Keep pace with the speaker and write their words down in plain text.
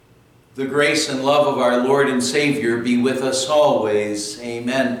The grace and love of our Lord and Savior be with us always.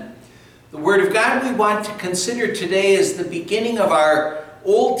 Amen. The Word of God we want to consider today is the beginning of our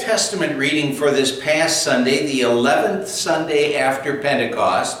Old Testament reading for this past Sunday, the 11th Sunday after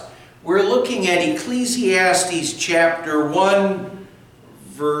Pentecost. We're looking at Ecclesiastes chapter 1,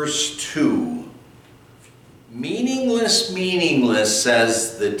 verse 2. Meaningless, meaningless,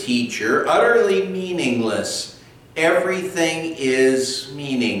 says the teacher, utterly meaningless. Everything is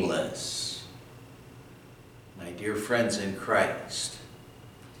meaningless. My dear friends in Christ,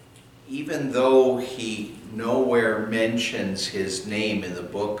 even though he nowhere mentions his name in the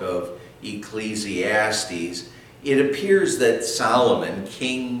book of Ecclesiastes, it appears that Solomon,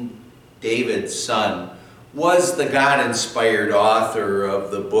 King David's son, was the God-inspired author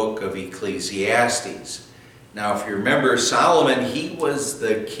of the book of Ecclesiastes. Now, if you remember, Solomon, he was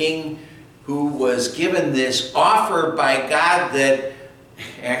the king who was given this offer by God that,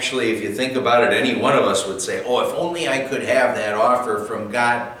 actually, if you think about it, any one of us would say, oh, if only I could have that offer from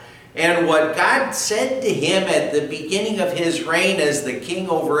God. And what God said to him at the beginning of his reign as the king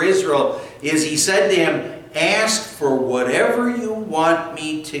over Israel is he said to him, ask for whatever you want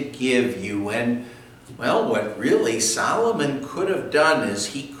me to give you. And, well, what really Solomon could have done is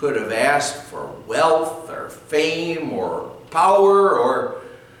he could have asked for wealth or fame or power or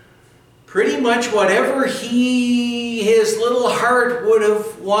pretty much whatever his little heart would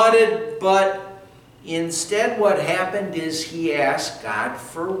have wanted, but instead what happened is he asked God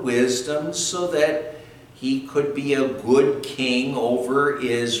for wisdom so that he could be a good king over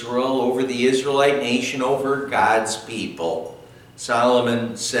Israel, over the Israelite nation, over God's people.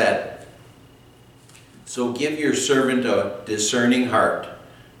 Solomon said, so give your servant a discerning heart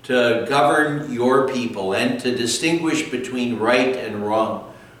to govern your people and to distinguish between right and wrong.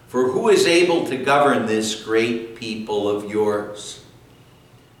 For who is able to govern this great people of yours?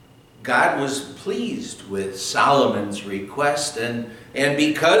 God was pleased with Solomon's request, and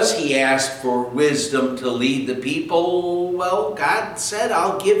because he asked for wisdom to lead the people, well, God said,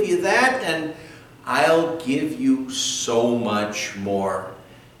 I'll give you that, and I'll give you so much more.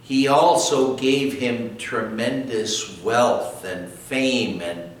 He also gave him tremendous wealth and fame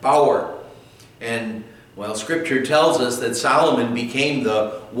and power. And well, Scripture tells us that Solomon became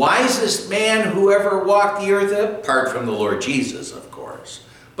the wisest man who ever walked the earth, apart from the Lord Jesus, of course.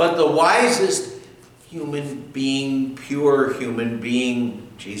 But the wisest human being, pure human being,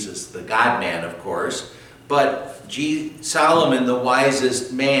 Jesus, the God-man, of course. But Solomon, the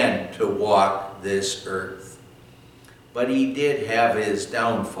wisest man to walk this earth. But he did have his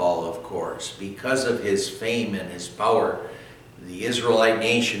downfall, of course, because of his fame and his power. The Israelite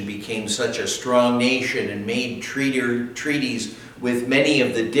nation became such a strong nation and made treaties with many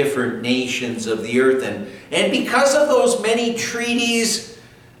of the different nations of the earth. And because of those many treaties,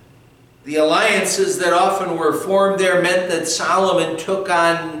 the alliances that often were formed there meant that Solomon took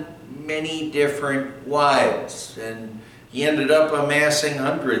on many different wives. And he ended up amassing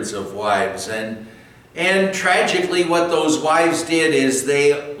hundreds of wives. And tragically, what those wives did is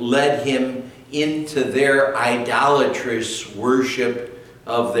they led him into their idolatrous worship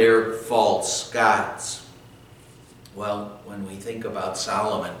of their false gods. Well, when we think about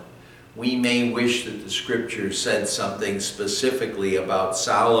Solomon, we may wish that the Scripture said something specifically about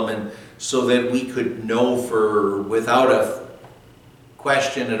Solomon so that we could know without a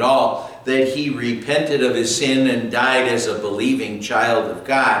question at all that he repented of his sin and died as a believing child of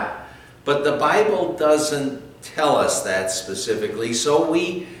God. But the Bible doesn't tell us that specifically, so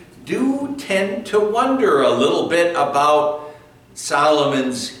we do tend to wonder a little bit about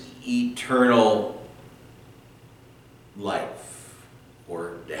Solomon's eternal life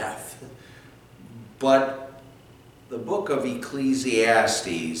or death. But the book of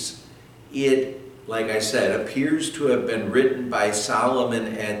Ecclesiastes, it, like I said, appears to have been written by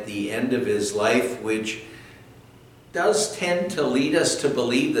Solomon at the end of his life, which does tend to lead us to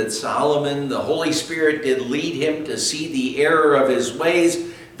believe that Solomon, the Holy Spirit, did lead him to see the error of his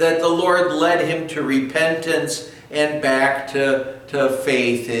ways, that the Lord led him to repentance and back to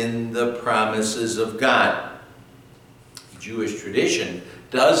faith in the promises of God. Jewish tradition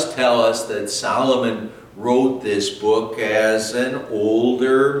does tell us that Solomon wrote this book as an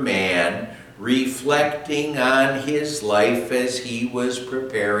older man, reflecting on his life as he was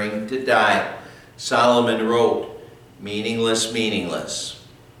preparing to die. Solomon wrote, meaningless, meaningless,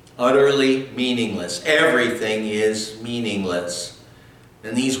 utterly meaningless. Everything is meaningless.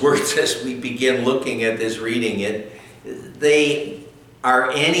 And these words, as we begin looking at this reading, they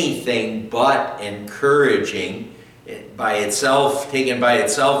are anything but encouraging. By itself, taken by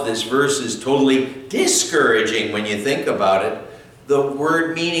itself, this verse is totally discouraging when you think about it. The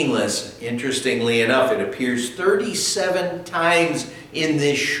word meaningless, interestingly enough, it appears 37 times in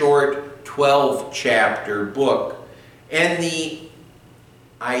this short 12-chapter book. And the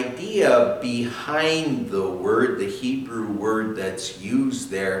idea behind the word, the Hebrew word that's used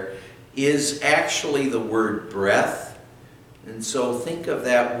there, is actually the word breath. And so think of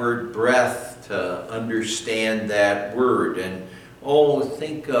that word breath to understand that word. And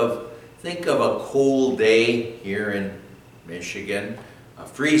think of a cold day here in Michigan, a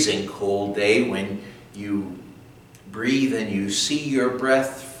freezing cold day when you breathe and you see your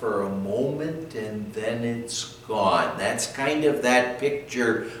breath for a moment and then it's gone. That's kind of that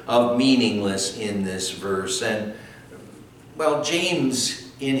picture of meaningless in this verse. And well,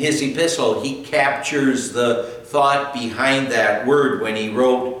 James, in his epistle, he captures the thought behind that word when he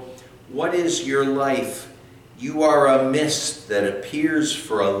wrote, "What is your life? You are a mist that appears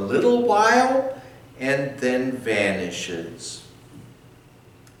for a little while and then vanishes."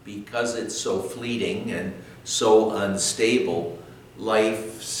 Because it's so fleeting and so unstable,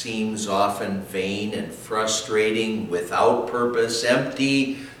 life seems often vain and frustrating, without purpose,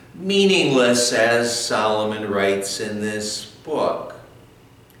 empty, meaningless, as Solomon writes in this book.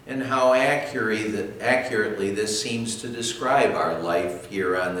 And how accurately this seems to describe our life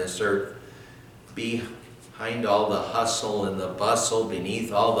here on this earth. Behind all the hustle and the bustle,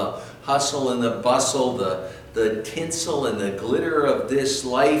 beneath all the hustle and the bustle, the tinsel and the glitter of this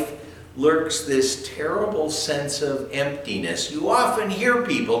life, lurks this terrible sense of emptiness. You often hear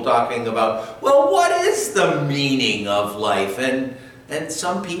people talking about, well, what is the meaning of life? And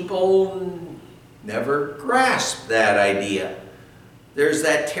some people never grasp that idea. There's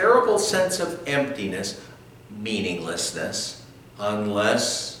that terrible sense of emptiness, meaninglessness,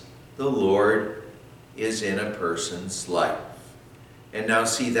 unless the Lord is in a person's life. And now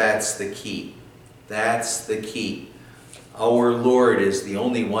see, that's the key. That's the key. Our Lord is the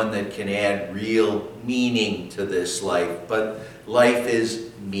only one that can add real meaning to this life. But life is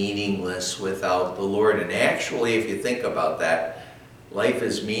meaningless without the Lord. And actually, if you think about that, life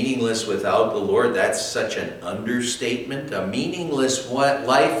is meaningless without the Lord. That's such an understatement. A meaningless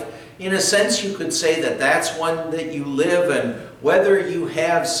life, in a sense, you could say that that's one that you live, and whether you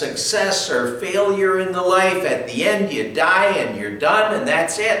have success or failure in the life, at the end you die and you're done and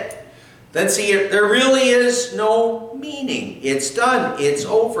that's it. Then see, there really is no meaning. It's done. It's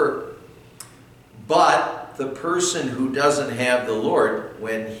over. But the person who doesn't have the Lord,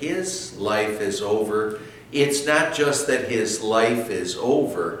 when his life is over, it's not just that his life is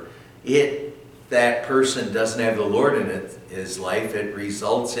over. That person doesn't have the Lord in his life. It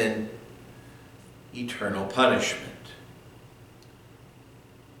results in eternal punishment.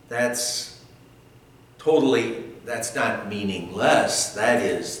 That's not meaningless. That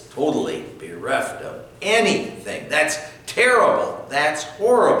is totally bereft of anything. That's terrible. That's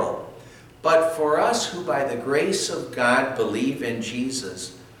horrible. But for us who by the grace of God believe in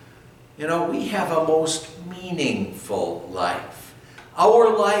Jesus, we have a most meaningful life.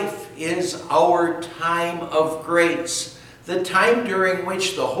 Our life is our time of grace, the time during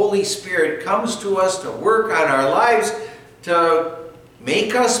which the Holy Spirit comes to us to work on our lives, to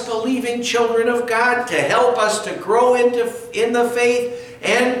make us believing children of God, to help us to grow in the faith,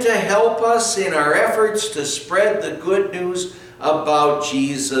 and to help us in our efforts to spread the good news about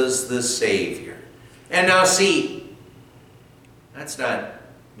Jesus the Savior. And now see, that's not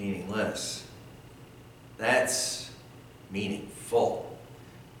meaningless. That's meaningful.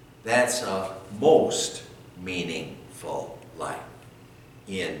 That's a most meaningful life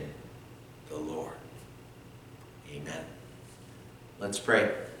in the Lord. Amen. Let's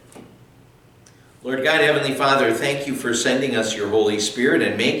pray. Lord God, Heavenly Father, thank you for sending us your Holy Spirit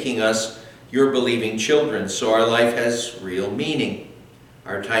and making us your believing children so our life has real meaning,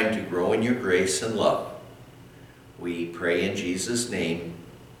 our time to grow in your grace and love. We pray in Jesus' name,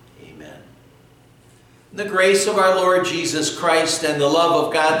 amen. The grace of our Lord Jesus Christ and the love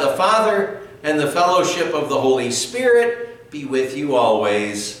of God the Father and the fellowship of the Holy Spirit be with you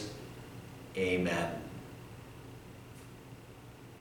always. Amen.